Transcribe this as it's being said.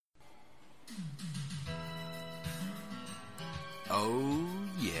Oh,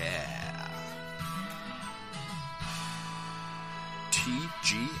 yeah.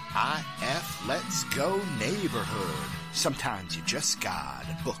 TGIF, let's go neighborhood. Sometimes you just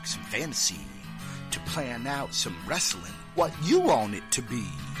gotta book some fantasy to plan out some wrestling, what you want it to be.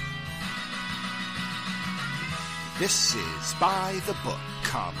 This is By the Book.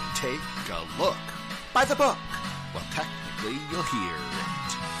 Come take a look. By the book. Well, technically, you'll hear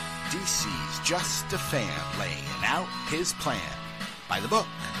it. DC's just a fan laying out his plan. By the book.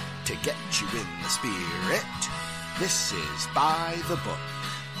 To get you in the spirit. This is By the Book.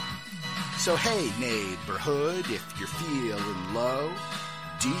 So hey, neighborhood, if you're feeling low,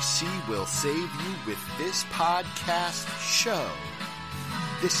 DC will save you with this podcast show.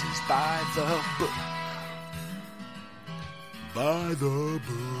 This is By the Book. By the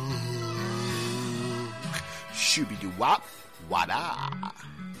Book. Shooby-doo-wop, wada.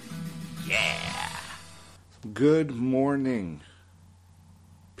 Yeah. Good morning,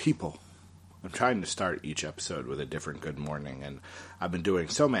 people. I'm trying to start each episode with a different good morning, and I've been doing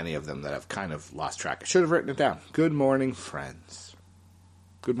so many of them that I've kind of lost track. I should have written it down. Good morning, friends.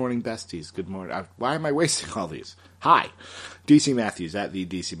 Good morning, besties. Good morning. Why am I wasting all these? Hi. DC Matthews, at the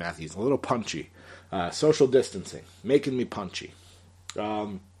DC Matthews. A little punchy. Social distancing. Making me punchy.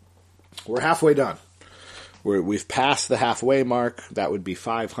 We're halfway done. We've passed the halfway mark. That would be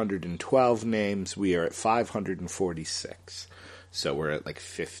 512 names. We are at 546. So we're at like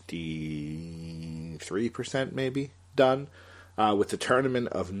 53% maybe done with the Tournament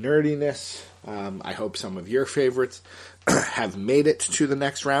of Nerdiness. I hope some of your favorites have made it to the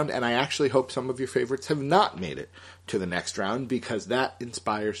next round, and I actually hope some of your favorites have not made it to the next round, because that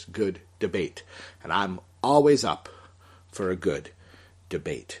inspires good debate. And I'm always up for a good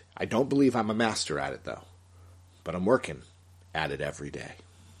debate. I don't believe I'm a master at it, though, but I'm working at it every day.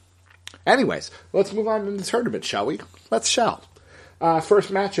 Anyways, let's move on to the tournament, shall we? Let's shall.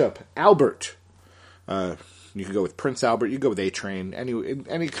 First matchup, Albert. You can go with Prince Albert. You can go with A-Train.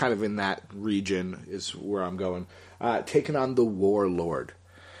 Any kind of in that region is where I'm going. Taking on the Warlord.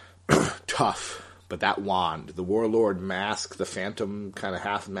 Tough, but that wand, the Warlord mask, the Phantom kind of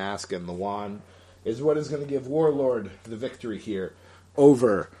half mask, and the wand is what is going to give Warlord the victory here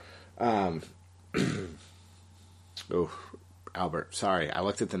over... Albert. Sorry, I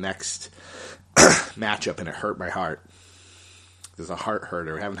looked at the next matchup and it hurt my heart. There's a heart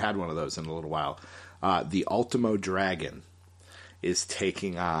hurter. I haven't had one of those in a little while. The Ultimo Dragon is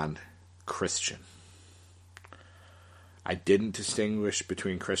taking on Christian. I didn't distinguish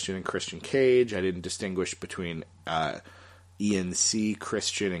between Christian and Christian Cage. I didn't distinguish between ENC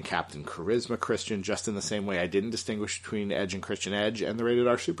Christian and Captain Charisma Christian, just in the same way I didn't distinguish between Edge and Christian Edge and the Rated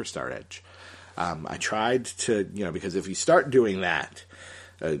R Superstar Edge. I tried to, because if you start doing that,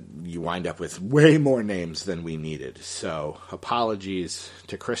 you wind up with way more names than we needed. So, apologies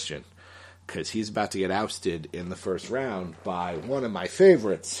to Christian, because he's about to get ousted in the first round by one of my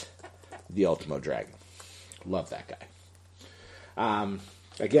favorites, the Ultimo Dragon. Love that guy.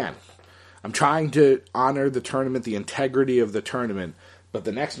 Again, I'm trying to honor the tournament, the integrity of the tournament, but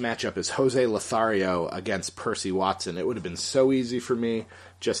the next matchup is Jose Lothario against Percy Watson. It would have been so easy for me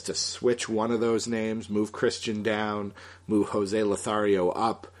just to switch one of those names, move Christian down, move Jose Lothario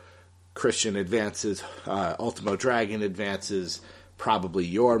up. Christian advances, Ultimo Dragon advances. Probably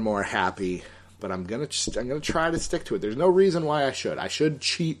you're more happy, but I'm gonna try to stick to it. There's no reason why I should. I should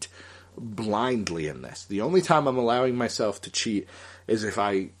cheat blindly in this. The only time I'm allowing myself to cheat is if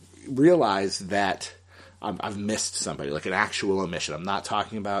I realize that I've missed somebody, like an actual omission. I'm not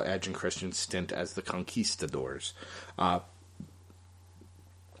talking about Edge and Christian's stint as the Conquistadors.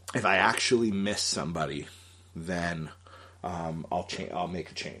 If I actually miss somebody, then I'll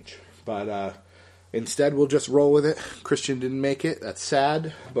make a change. But instead, we'll just roll with it. Christian didn't make it. That's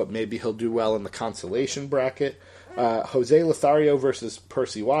sad, but maybe he'll do well in the consolation bracket. Jose Lothario versus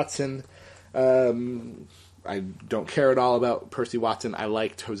Percy Watson. I don't care at all about Percy Watson. I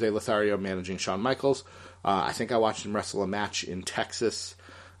liked Jose Lothario managing Shawn Michaels. I think I watched him wrestle a match in Texas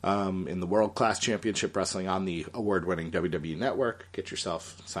in the World Class Championship Wrestling on the award-winning WWE Network. Get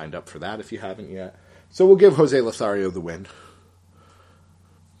yourself signed up for that if you haven't yet. So we'll give Jose Lothario the win.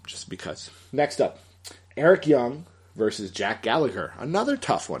 Just because. Next up, Eric Young versus Jack Gallagher. Another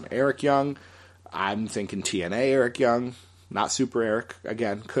tough one. Eric Young, I'm thinking TNA Eric Young, not Super Eric.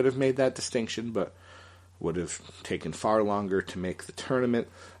 Again, could have made that distinction, but would have taken far longer to make the tournament.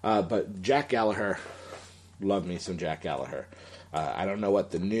 But Jack Gallagher, love me some Jack Gallagher. I don't know what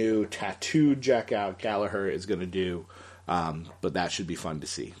the new tattooed Jack Gallagher is going to do, but that should be fun to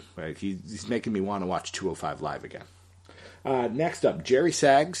see. Right? He's making me want to watch 205 Live again. Next up, Jerry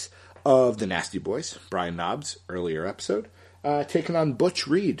Sags of the Nasty Boys, Brian Knobbs' earlier episode, Taking on Butch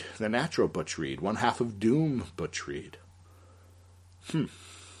Reed, the natural Butch Reed, one half of Doom Butch Reed. I'm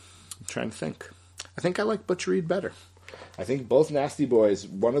trying to think. I think I like Butch Reed better. I think both Nasty Boys,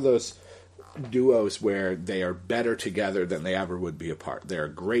 one of those duos where they are better together than they ever would be apart. They're a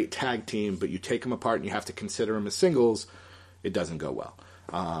great tag team, but you take them apart and you have to consider them as singles, it doesn't go well.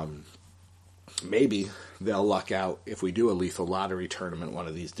 Maybe they'll luck out if we do a Lethal Lottery tournament one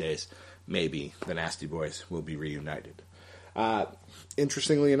of these days. Maybe the Nasty Boys will be reunited.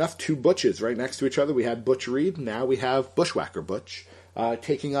 Interestingly enough, two Butches right next to each other. We had Butch Reed. Now we have Bushwhacker Butch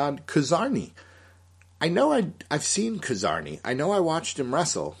taking on Kazarni. I know I've seen Kazarni. I know I watched him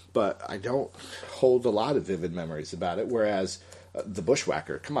wrestle, but I don't hold a lot of vivid memories about it. Whereas the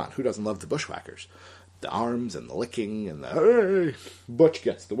Bushwhacker, come on, who doesn't love the Bushwhackers? The arms and the licking and the hey, Butch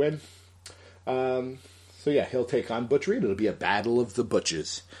gets the win. So yeah, he'll take on Butch Reed. It'll be a battle of the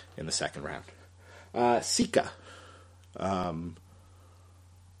Butches in the second round. Sika. Now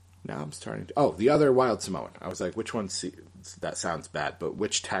I'm starting to... Oh, the other Wild Samoan. I was like, which one... That sounds bad, but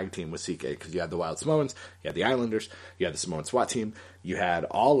which tag team was CK? Because you had the Wild Samoans, you had the Islanders, you had the Samoan SWAT team, you had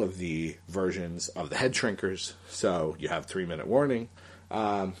all of the versions of the Head Shrinkers, so you have 3-minute warning, you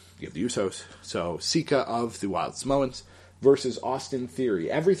have the Usos, so Sika of the Wild Samoans versus Austin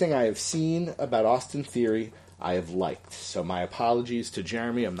Theory. Everything I have seen about Austin Theory, I have liked. So my apologies to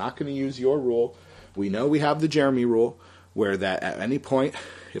Jeremy, I'm not going to use your rule. We know we have the Jeremy rule, where that at any point,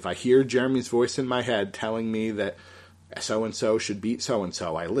 if I hear Jeremy's voice in my head telling me that so-and-so should beat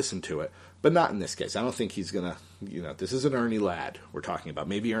so-and-so, I listen to it. But not in this case. I don't think he's going to, this isn't Ernie Ladd we're talking about.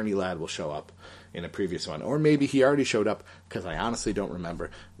 Maybe Ernie Ladd will show up in a previous one. Or maybe he already showed up, because I honestly don't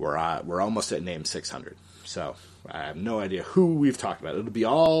remember. We're almost at name 600. So I have no idea who we've talked about. It'll be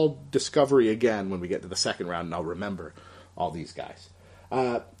all discovery again when we get to the second round, and I'll remember all these guys.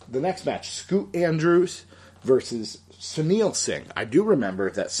 The next match, Scoot Andrews versus Sunil Singh. I do remember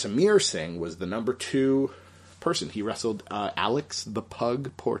that Samir Singh was the number 2 person. He wrestled Alex the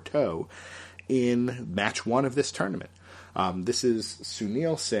Pug Porto in match 1 of this tournament. This is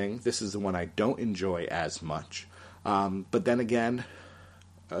Sunil Singh. This is the one I don't enjoy as much. But then again,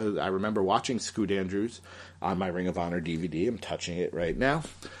 I remember watching Scoot Andrews on my Ring of Honor DVD. I'm touching it right now.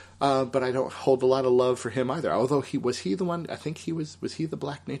 But I don't hold a lot of love for him either. Although was he the one, I think was he the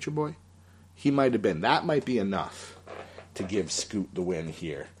Black Nature Boy? He might have been. That might be enough to give Scoot the win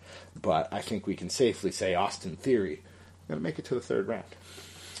here. But I think we can safely say Austin Theory going to make it to the third round.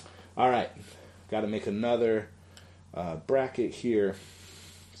 All right. Got to make another bracket here.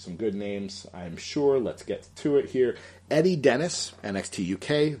 Some good names, I'm sure. Let's get to it here. Eddie Dennis, NXT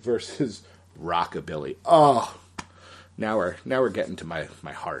UK, versus Rockabilly. Oh, now we're getting to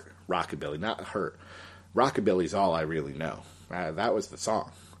my heart. Rockabilly, not hurt. Rockabilly's all I really know. That was the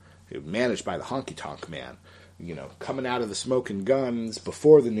song. It was managed by the Honky Tonk Man. Coming out of the Smoking Guns,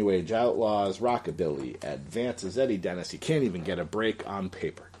 before the New Age Outlaws, Rockabilly advances Eddie Dennis. He can't even get a break on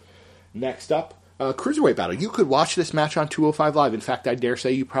paper. Next up, Cruiserweight Battle. You could watch this match on 205 Live. In fact, I dare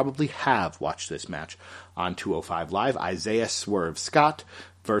say you probably have watched this match on 205 Live. Isaiah Swerve Scott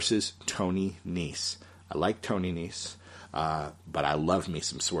versus Tony Nese. I like Tony Nese, but I love me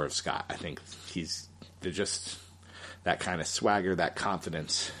some Swerve Scott. I think they're just that kind of swagger, that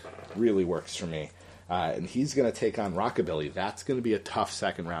confidence really works for me. And he's going to take on Rockabilly. That's going to be a tough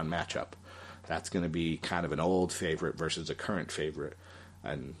second-round matchup. That's going to be kind of an old favorite versus a current favorite.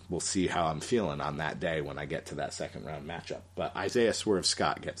 And we'll see how I'm feeling on that day when I get to that second-round matchup. But Isaiah Swerve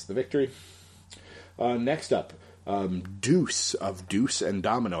Scott gets the victory. Next up, Deuce of Deuce and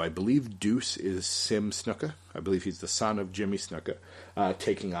Domino. I believe Deuce is Sim Snuka. I believe he's the son of Jimmy Snuka.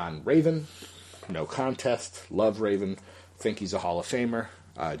 Taking on Raven. No contest. Love Raven. Think he's a Hall of Famer.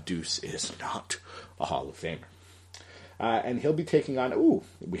 Deuce is not a Hall of Famer. And he'll be taking on,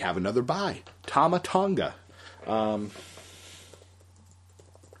 we have another bye, Tama Tonga.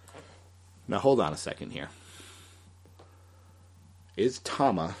 Now hold on a second here. Is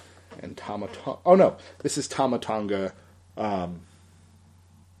Tama and Tama Tonga... Oh no, this is Tama Tonga. I'm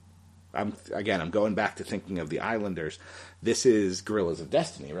going back to thinking of the Islanders. This is Gorillas of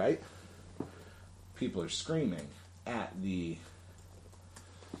Destiny, right? People are screaming at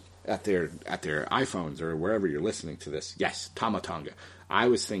their iPhones or wherever you're listening to this. Yes, Tama Tonga. I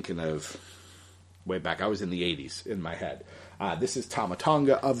was thinking of way back. I was in the 80s in my head. This is Tama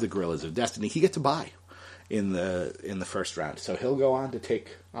Tonga of the Gorillas of Destiny. He gets a bye in the first round, so he'll go on to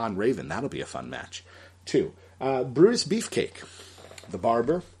take on Raven. That'll be a fun match. 2. Brutus Beefcake, the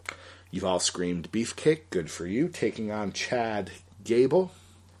Barber. You've all screamed Beefcake. Good for you. Taking on Chad Gable.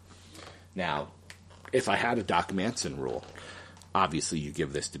 Now, if I had a Doc Manson rule, obviously you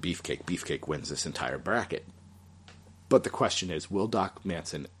give this to Beefcake. Beefcake wins this entire bracket. But the question is, will Doc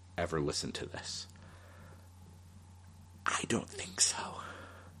Manson ever listen to this? I don't think so.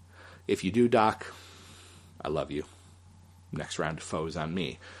 If you do, Doc, I love you. Next round of foes on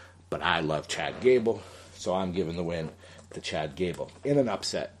me. But I love Chad Gable, so I'm giving the win to Chad Gable in an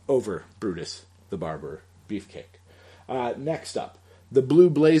upset over Brutus the Barber Beefcake. Next up, the Blue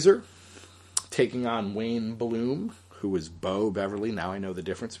Blazer taking on Wayne Bloom, who is Bo Beverly. Now I know the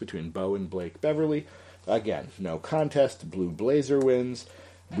difference between Bo and Blake Beverly. Again, no contest. Blue Blazer wins.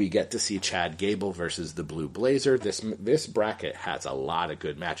 We get to see Chad Gable versus the Blue Blazer. This bracket has a lot of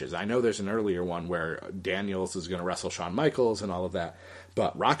good matches. I know there's an earlier one where Daniels is going to wrestle Shawn Michaels and all of that.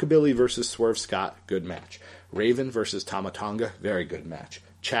 But Rockabilly versus Swerve Scott, good match. Raven versus Tama Tonga, very good match.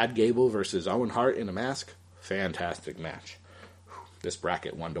 Chad Gable versus Owen Hart in a mask, fantastic match. This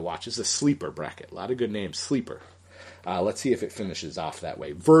bracket, one to watch. It's a sleeper bracket. A lot of good names. Sleeper. Let's see if it finishes off that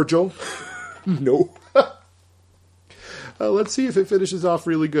way. Virgil. No. Let's see if it finishes off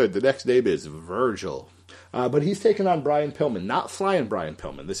really good. The next name is Virgil. But he's taking on Brian Pillman. Not Flying Brian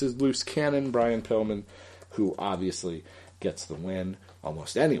Pillman. This is Loose Cannon Brian Pillman, who obviously gets the win.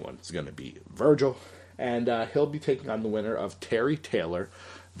 Almost anyone is going to be Virgil. And he'll be taking on the winner of Terry Taylor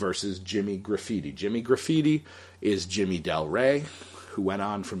versus Jimmy Graffiti. Jimmy Graffiti is Jimmy Del Rey, who went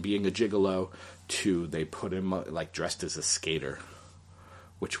on from being a gigolo to they put him like dressed as a skater,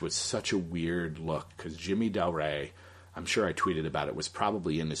 which was such a weird look because Jimmy Del Rey, I'm sure I tweeted about it, was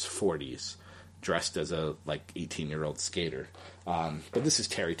probably in his 40s, dressed as a like 18-year-old skater. But this is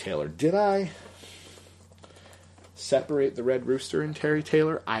Terry Taylor. Did I separate the Red Rooster and Terry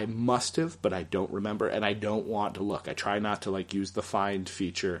Taylor? I must have, but I don't remember, and I don't want to look. I try not to like use the find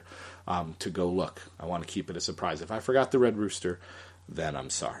feature to go look. I want to keep it a surprise. If I forgot the Red Rooster, then I'm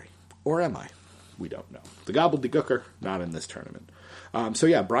sorry. Or am I? We don't know. The Gobbledygooker, not in this tournament. So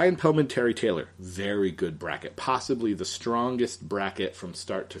yeah, Brian Pillman, Terry Taylor, very good bracket. Possibly the strongest bracket from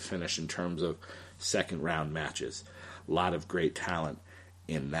start to finish in terms of second round matches. A lot of great talent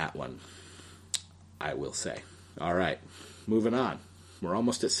in that one, I will say. All right, moving on. We're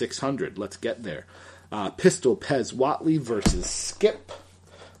almost at 600. Let's get there. Pistol Pez Watley versus Skip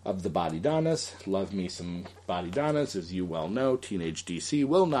of the Body Donnas. Love me some Body Donnas. As you well know, Teenage DC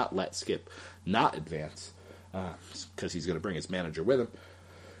will not let Skip not advance because he's going to bring his manager with him.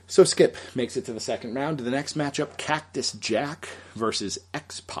 So Skip makes it to the second round. To the next matchup, Cactus Jack versus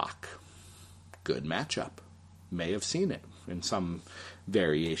X-Pac. Good matchup. May have seen it in some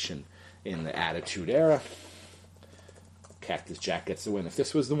variation in the Attitude Era. Cactus Jack gets the win. If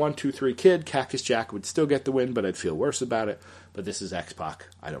this was the 1-2-3 Kid, Cactus Jack would still get the win, but I'd feel worse about it. But this is X-Pac.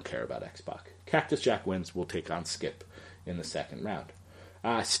 I don't care about X-Pac. Cactus Jack wins. We'll take on Skip in the second round.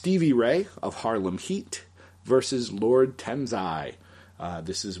 Stevie Ray of Harlem Heat versus Lord Tensai.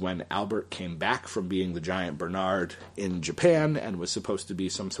 This is when Albert came back from being the Giant Bernard in Japan and was supposed to be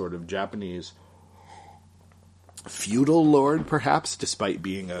some sort of Japanese feudal lord, perhaps, despite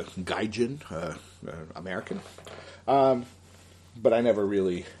being a gaijin, American. But I never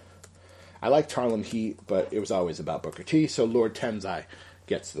really... I liked Harlem Heat, but it was always about Booker T, so Lord Tensai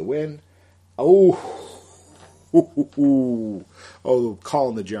gets the win. Oh,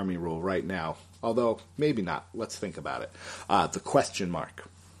 calling the Jeremy rule right now. Although, maybe not. Let's think about it. The question mark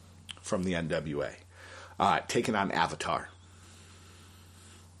from the NWA. Taking on Avatar,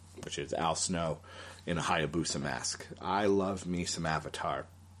 which is Al Snow in a Hayabusa mask. I love me some Avatar,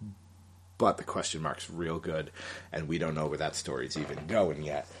 but the question mark's real good, and we don't know where that story's even going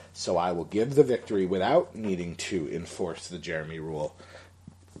yet. So I will give the victory without needing to enforce the Jeremy rule.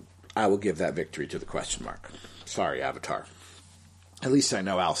 I will give that victory to the question mark. Sorry, Avatar. At least I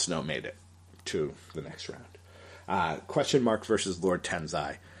know Al Snow made it to the next round. Question mark versus Lord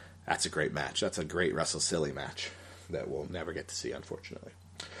Tensai. That's a great match. That's a great Wrestle Silly match that we'll never get to see, unfortunately.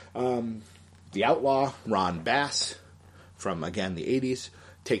 The Outlaw, Ron Bass, from, again, the 80s,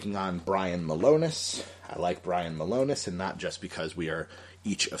 taking on Brian Malonis. I like Brian Malonis, and not just because we are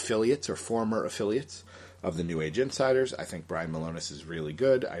each affiliates or former affiliates of the New Age Insiders. I think Brian Malonis is really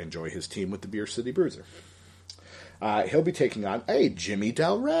good. I enjoy his team with the Beer City Bruiser. He'll be taking on, Jimmy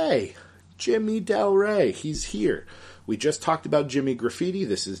Del Rey. Jimmy Del Rey. He's here. We just talked about Jimmy Graffiti.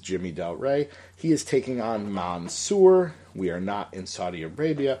 This is Jimmy Del Rey. He is taking on Mansoor. We are not in Saudi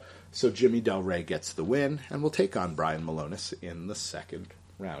Arabia, so Jimmy Del Rey gets the win, and will take on Brian Malonis in the second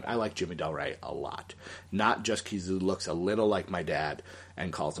round. I like Jimmy Del Rey a lot. Not just because he looks a little like my dad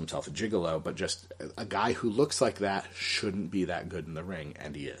and calls himself a gigolo, but just a guy who looks like that shouldn't be that good in the ring,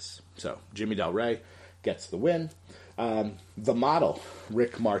 and he is. So Jimmy Del Rey gets the win. The Model,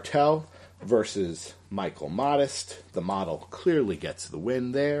 Rick Martel versus Michael Modest. The Model clearly gets the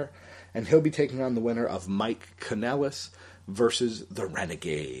win there. And he'll be taking on the winner of Mike Kanellis versus the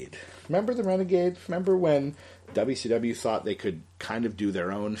Renegade. Remember the Renegade? Remember when WCW thought they could kind of do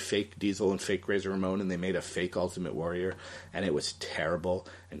their own fake Diesel and fake Razor Ramon, and they made a fake Ultimate Warrior, and it was terrible,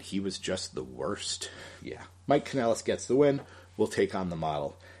 and he was just the worst? Yeah. Mike Kanellis gets the win. We'll take on the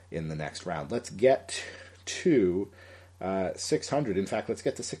Model in the next round. Let's get to 600. In fact, let's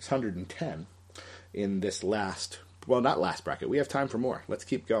get to 610 in this last, well, not last bracket. We have time for more. Let's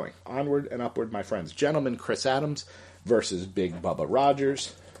keep going. Onward and upward, my friends. Gentleman Chris Adams versus Big Bubba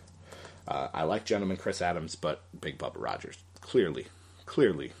Rogers. I like Gentleman Chris Adams, but Big Bubba Rogers, clearly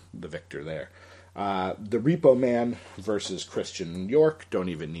the victor there. The Repo Man versus Christian York. Don't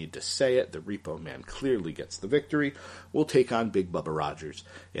even need to say it. The Repo Man clearly gets the victory. We'll take on Big Bubba Rogers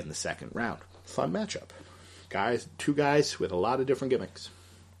in the second round. Fun matchup. Two guys with a lot of different gimmicks.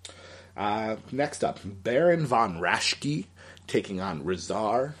 Next up, Baron Von Raschke taking on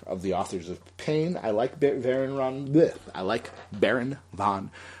Razar of the Authors of Pain. I like Baron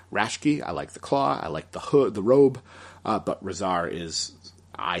Von Raschke. I like the claw. I like the hood, the robe. But Razar is,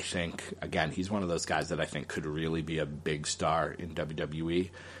 I think, again, he's one of those guys that I think could really be a big star in WWE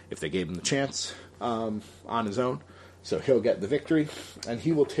if they gave him the chance on his own. So he'll get the victory, and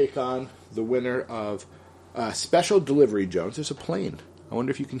he will take on the winner of Special Delivery Jones. There's a plane. I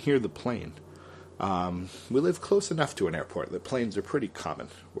wonder if you can hear the plane. We live close enough to an airport that planes are pretty common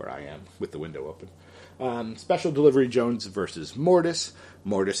where I am with the window open. Special Delivery Jones versus Mortis.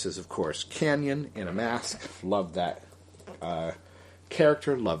 Mortis is, of course, Canyon in a mask. Loved that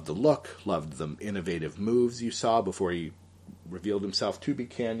character. Loved the look. Loved the innovative moves you saw before he revealed himself to be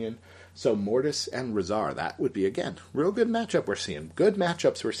Canyon. So Mortis and Razar, that would be, again, real good matchup we're seeing. Good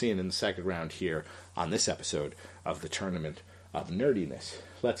matchups we're seeing in the second round here on this episode of the Tournament of Nerdiness.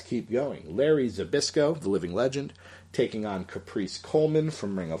 Let's keep going. Larry Zbyszko, the living legend, taking on Caprice Coleman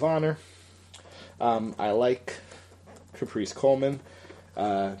from Ring of Honor. I like Caprice Coleman,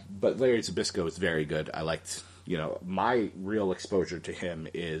 but Larry Zbyszko is very good. I liked, my real exposure to him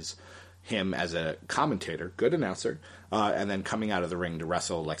is him as a commentator, good announcer, and then coming out of the ring to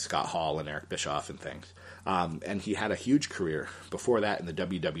wrestle like Scott Hall and Eric Bischoff and things. And he had a huge career before that in the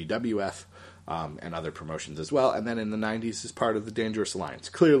WWF and other promotions as well. And then in the 90s as part of the Dangerous Alliance.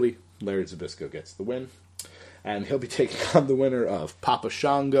 Clearly, Larry Zbyszko gets the win. And he'll be taking on the winner of Papa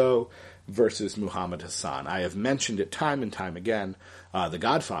Shango versus Muhammad Hassan. I have mentioned it time and time again. The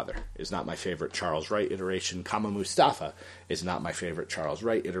Godfather is not my favorite Charles Wright iteration. Kama Mustafa is not my favorite Charles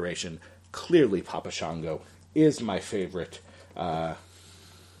Wright iteration. Clearly, Papa Shango is my favorite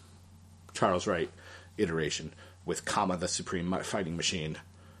Charles Wright iteration, with Kama the Supreme Fighting Machine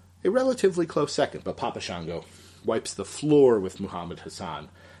a relatively close second. But Papa Shango wipes the floor with Muhammad Hassan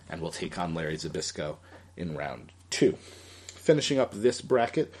and will take on Larry Zbyszko in round 2. Finishing up this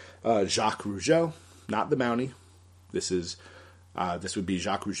bracket, Jacques Rougeau, not the Mountie. This would be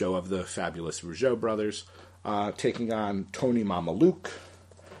Jacques Rougeau of the fabulous Rougeau brothers, taking on Tony Mamaluke.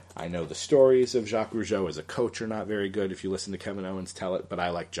 I know the stories of Jacques Rougeau as a coach are not very good if you listen to Kevin Owens tell it, but I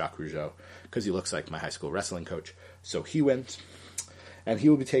like Jacques Rougeau because he looks like my high school wrestling coach. So he wins. And he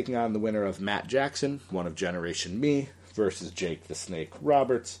will be taking on the winner of Matt Jackson, one of Generation Me, versus Jake the Snake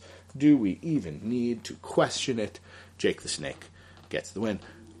Roberts. Do we even need to question it? Jake the Snake gets the win.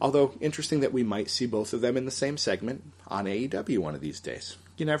 Although, interesting that we might see both of them in the same segment on AEW one of these days.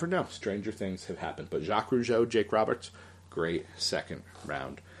 You never know. Stranger things have happened. But Jacques Rougeau, Jake Roberts, great second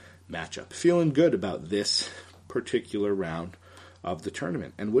round matchup. Feeling good about this particular round of the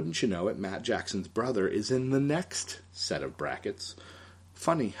tournament. And wouldn't you know it, Matt Jackson's brother is in the next set of brackets.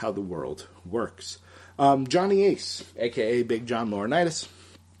 Funny how the world works. Johnny Ace, a.k.a. Big John Laurinaitis,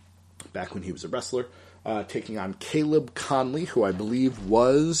 back when he was a wrestler, taking on Caleb Conley, who I believe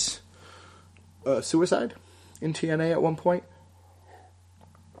was Suicide in TNA at one point,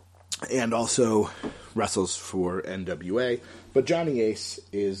 and also wrestles for NWA. But Johnny Ace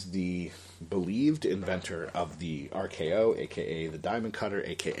is the believed inventor of the RKO, a.k.a. the Diamond Cutter,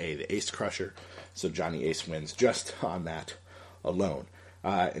 a.k.a. the Ace Crusher. So Johnny Ace wins just on that alone.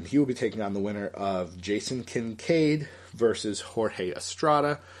 And he will be taking on the winner of Jason Kincaid versus Jorge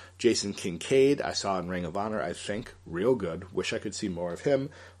Estrada. Jason Kincaid, I saw in Ring of Honor, I think, real good. Wish I could see more of him.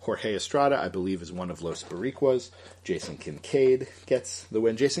 Jorge Estrada, I believe, is one of Los Boricuas. Jason Kincaid gets the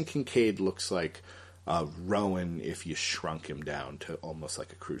win. Jason Kincaid looks like Rowan if you shrunk him down to almost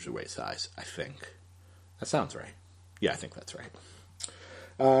like a cruiserweight size, I think. That sounds right. Yeah, I think that's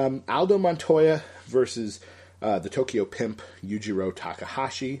right. Aldo Montoya versus the Tokyo Pimp, Yujiro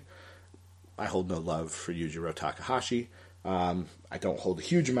Takahashi. I hold no love for Yujiro Takahashi. I don't hold a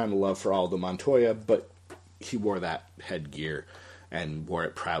huge amount of love for Aldo Montoya, but he wore that headgear and wore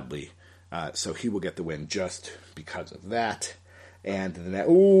it proudly. So he will get the win just because of that. And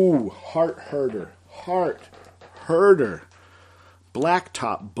then, Heart Herder.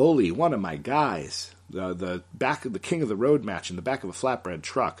 Blacktop Bully, one of my guys. The back of the King of the Road match in the back of a flatbread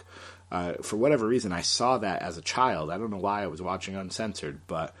truck. For whatever reason, I saw that as a child. I don't know why I was watching Uncensored,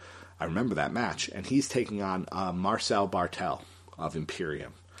 but I remember that match. And he's taking on Marcel Bartel of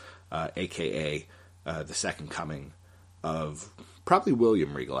Imperium, a.k.a. The second coming of probably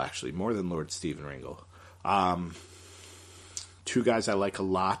William Regal, actually, more than Lord Steven Regal. Two guys I like a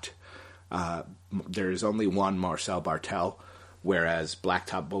lot. There is only one Marcel Bartel, whereas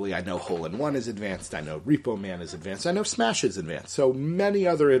Blacktop Bully, I know Hole in One is advanced, I know Repo Man is advanced, I know Smash is advanced. So many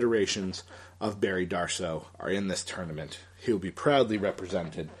other iterations of Barry Darsow are in this tournament. He'll be proudly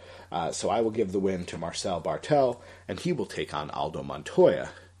represented. So I will give the win to Marcel Bartel, and he will take on Aldo Montoya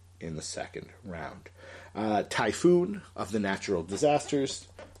in the second round. Typhoon of the Natural Disasters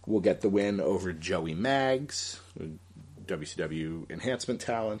will get the win over Joey Maggs, WCW enhancement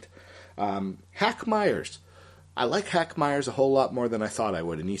talent. Hack Myers. I like Hack Myers a whole lot more than I thought I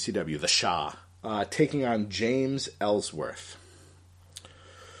would in ECW. The Shah. Taking on James Ellsworth.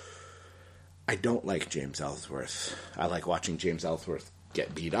 I don't like James Ellsworth. I like watching James Ellsworth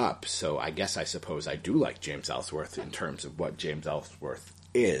get beat up, so I suppose I do like James Ellsworth in terms of what James Ellsworth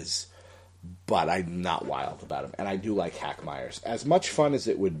is, but I'm not wild about him. And I do like Hack Myers. As much fun as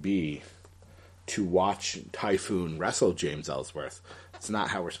it would be to watch Typhoon wrestle James Ellsworth, it's not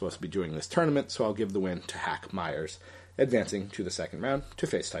how we're supposed to be doing this tournament, so I'll give the win to Hack Myers, advancing to the second round to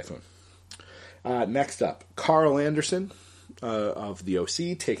face Typhoon. Next up, Carl Anderson of the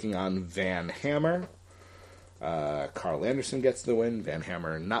OC taking on Van Hammer. Carl Anderson gets the win. Van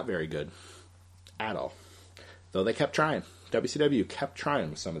Hammer, not very good at all. Though they kept trying. WCW kept trying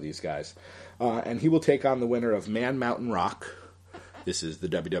with some of these guys. And he will take on the winner of Man Mountain Rock. This is the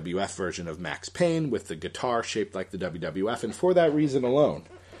WWF version of Max Payne with the guitar shaped like the WWF. And for that reason alone,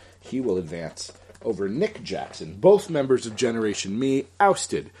 he will advance over Nick Jackson. Both members of Generation Me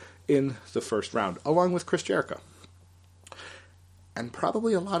ousted in the first round, along with Chris Jericho. And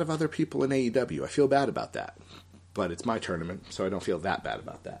probably a lot of other people in AEW. I feel bad about that. But it's my tournament, so I don't feel that bad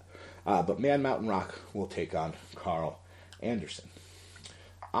about that. But Man Mountain Rock will take on Carl Anderson.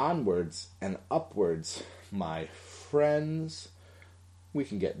 Onwards and upwards, my friends. We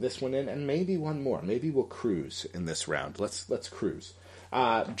can get this one in, and maybe one more. Maybe we'll cruise in this round. Let's cruise.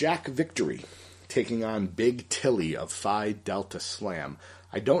 Jack Victory taking on Big Tilly of Phi Delta Slam.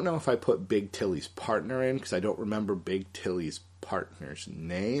 I don't know if I put Big Tilly's partner in, because I don't remember Big Tilly's partner's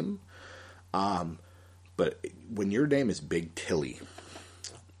name. But when your name is Big Tilly,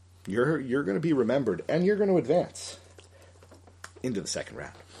 you're going to be remembered, and you're going to advance into the second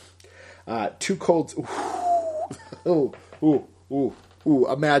round. Two Colds.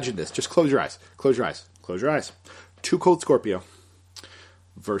 Imagine this. Just close your eyes. Close your eyes. Close your eyes. Two Cold Scorpio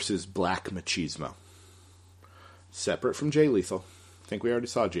versus Black Machismo. Separate from Jay Lethal. I think we already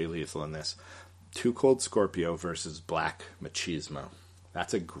saw Jay Lethal in this. Two Cold Scorpio versus Black Machismo.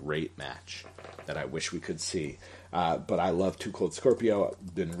 That's a great match that I wish we could see. But I love Two Cold Scorpio.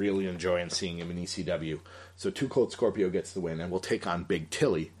 Been really enjoying seeing him in ECW. So Two Cold Scorpio gets the win, and we'll take on Big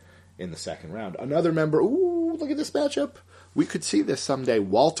Tilly in the second round. Another member. Ooh, look at this matchup. We could see this someday.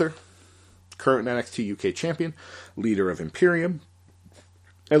 Walter, current NXT UK champion, leader of Imperium.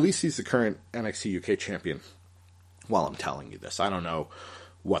 At least he's the current NXT UK champion while I'm telling you this. I don't know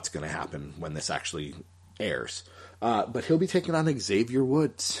what's going to happen when this actually airs. But he'll be taking on Xavier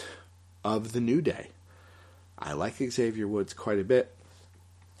Woods of the New Day. I like Xavier Woods quite a bit.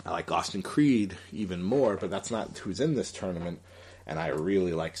 I like Austin Creed even more, but that's not who's in this tournament. And I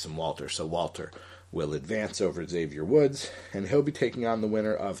really like some Walter. So Walter will advance over Xavier Woods, and he'll be taking on the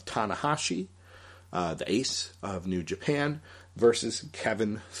winner of Tanahashi, the ace of New Japan, versus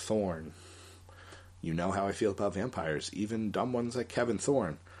Kevin Thorne. You know how I feel about vampires, even dumb ones like Kevin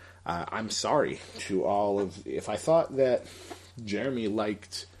Thorne. I'm sorry to all of... If I thought that Jeremy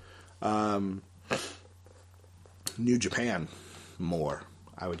liked New Japan more,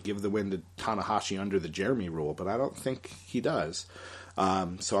 I would give the win to Tanahashi under the Jeremy rule, but I don't think he does.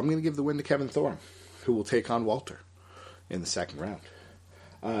 So I'm going to give the win to Kevin Thorne, who will take on Walter in the second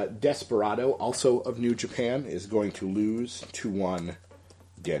round. Desperado, also of New Japan, is going to lose to one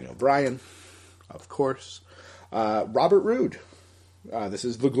Daniel Bryan, of course. Robert Roode, this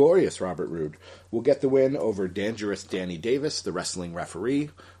is the glorious Robert Roode, will get the win over Dangerous Danny Davis, the wrestling referee.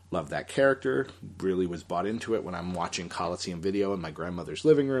 Love that character. Really was bought into it when I'm watching Coliseum Video in my grandmother's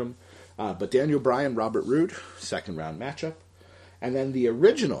living room. But Daniel Bryan, Robert Roode, second round matchup. And then the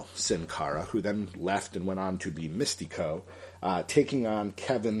original Sin Cara, who then left and went on to be Mystico, taking on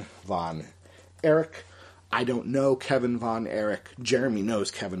Kevin Von Erich. I don't know Kevin Von Erich. Jeremy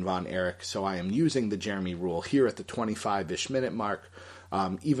knows Kevin Von Erich, so I am using the Jeremy rule here at the 25-ish minute mark,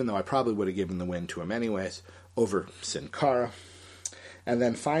 even though I probably would have given the win to him anyways, over Sin Cara. And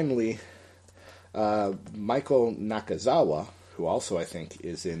then finally, Michael Nakazawa, who also I think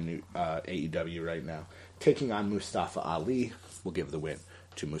is in AEW right now, taking on Mustafa Ali. We'll give the win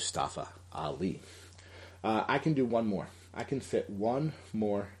to Mustafa Ali. I can do one more. I can fit one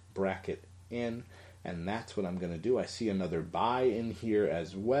more bracket in, and that's what I'm going to do. I see another bye in here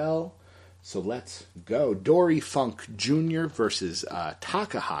as well. So let's go. Dory Funk Jr. versus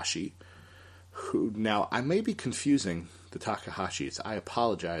Takahashi. Who, now, I may be confusing the Takahashis. I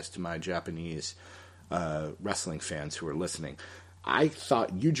apologize to my Japanese wrestling fans who are listening. I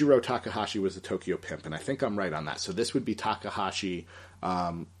thought Yujiro Takahashi was the Tokyo Pimp, and I think I'm right on that. So this would be Takahashi,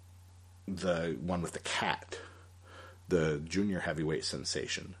 the one with the cat, the junior heavyweight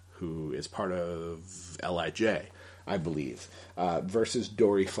sensation, who is part of LIJ, I believe, versus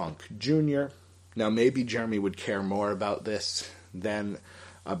Dory Funk Jr. Now, maybe Jeremy would care more about this than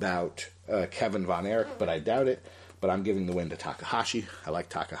about Kevin Von Erich, but I doubt it. But I'm giving the win to Takahashi. I like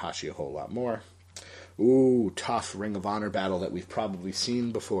Takahashi a whole lot more. Ooh, tough Ring of Honor battle that we've probably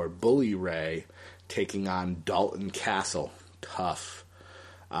seen before. Bully Ray taking on Dalton Castle. Tough.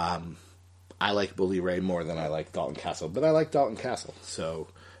 I like Bully Ray more than I like Dalton Castle, but I like Dalton Castle, so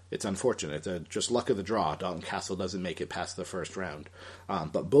it's unfortunate. It's just luck of the draw. Dalton Castle doesn't make it past the first round.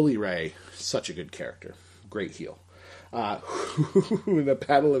 But Bully Ray, such a good character. Great heel. In the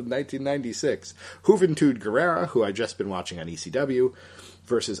battle of 1996, Juventud Guerrera, who I've just been watching on ECW,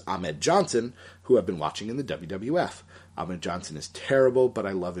 versus Ahmed Johnson, who I've been watching in the WWF. Ahmed Johnson is terrible, but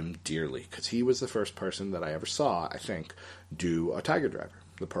I love him dearly, because he was the first person that I ever saw, I think, do a Tiger Driver,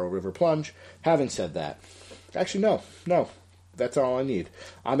 the Pearl River Plunge. Having said that, actually, no, that's all I need.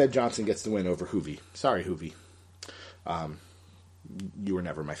 Ahmed Johnson gets the win over Hoovy. Sorry, Hoovy. You were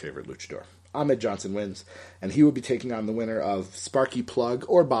never my favorite luchador. Ahmed Johnson wins, and he will be taking on the winner of Sparky Plug,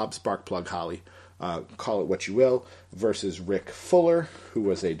 or Bob Sparkplug Holly, call it what you will, versus Rick Fuller, who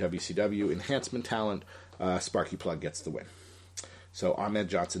was a WCW enhancement talent. Sparky Plug gets the win. So Ahmed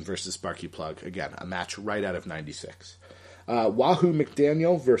Johnson versus Sparky Plug. Again, a match right out of 96. Wahoo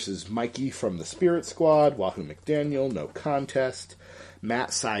McDaniel versus Mikey from the Spirit Squad. Wahoo McDaniel, no contest.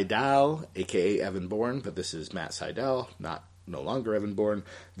 Matt Sydal, a.k.a. Evan Bourne, but this is Matt Sydal, no longer Evan Bourne,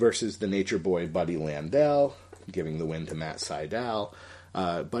 versus the Nature Boy Buddy Landel, giving the win to Matt Sydal.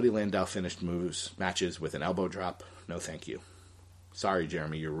 Buddy Landel finished matches with an elbow drop. No thank you. Sorry,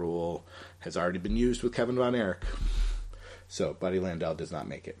 Jeremy, your rule has already been used with Kevin Von Erich. So, Buddy Landel does not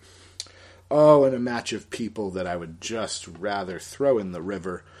make it. Oh, and a match of people that I would just rather throw in the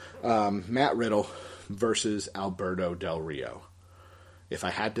river. Matt Riddle versus Alberto Del Rio. If I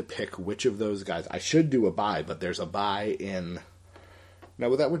had to pick which of those guys, I should do a bye, but there's a bye in... Now,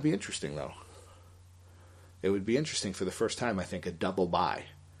 well, that would be interesting, though. It would be interesting for the first time, I think, a double bye.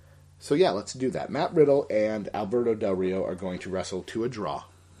 So yeah, let's do that. Matt Riddle and Alberto Del Rio are going to wrestle to a draw.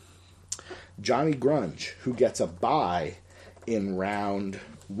 Johnny Grunge, who gets a bye in round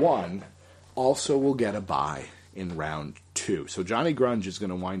 1, also will get a bye in round 2. So Johnny Grunge is going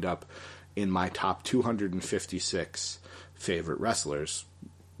to wind up in my top 256 favorite wrestlers,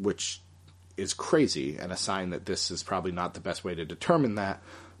 which is crazy and a sign that this is probably not the best way to determine that,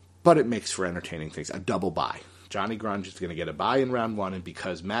 but it makes for entertaining things. A double bye. Johnny Grunge is going to get a bye in round 1, and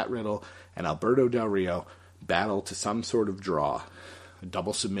because Matt Riddle and Alberto Del Rio battle to some sort of draw, a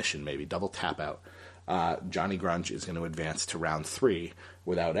double submission maybe, double tap out, Johnny Grunge is going to advance to round 3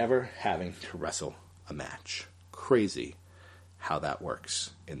 without ever having to wrestle a match. Crazy how that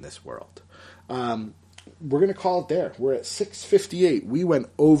works in this world. We're going to call it there. We're at 6:58. We went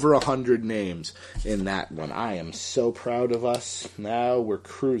over 100 names in that one. I am so proud of us. Now we're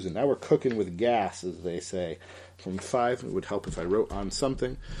cruising. Now we're cooking with gas, as they say. From 5, it would help if I wrote on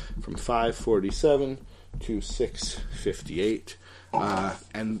something, from 5:47 to 6:58.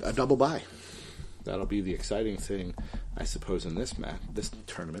 And a double bye. That'll be the exciting thing, I suppose, in this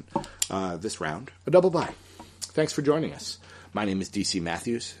tournament, this round. A double bye. Thanks for joining us. My name is DC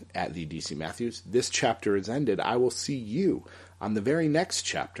Matthews, at the DC Matthews. This chapter is ended. I will see you on the very next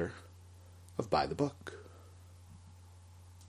chapter of By the Book.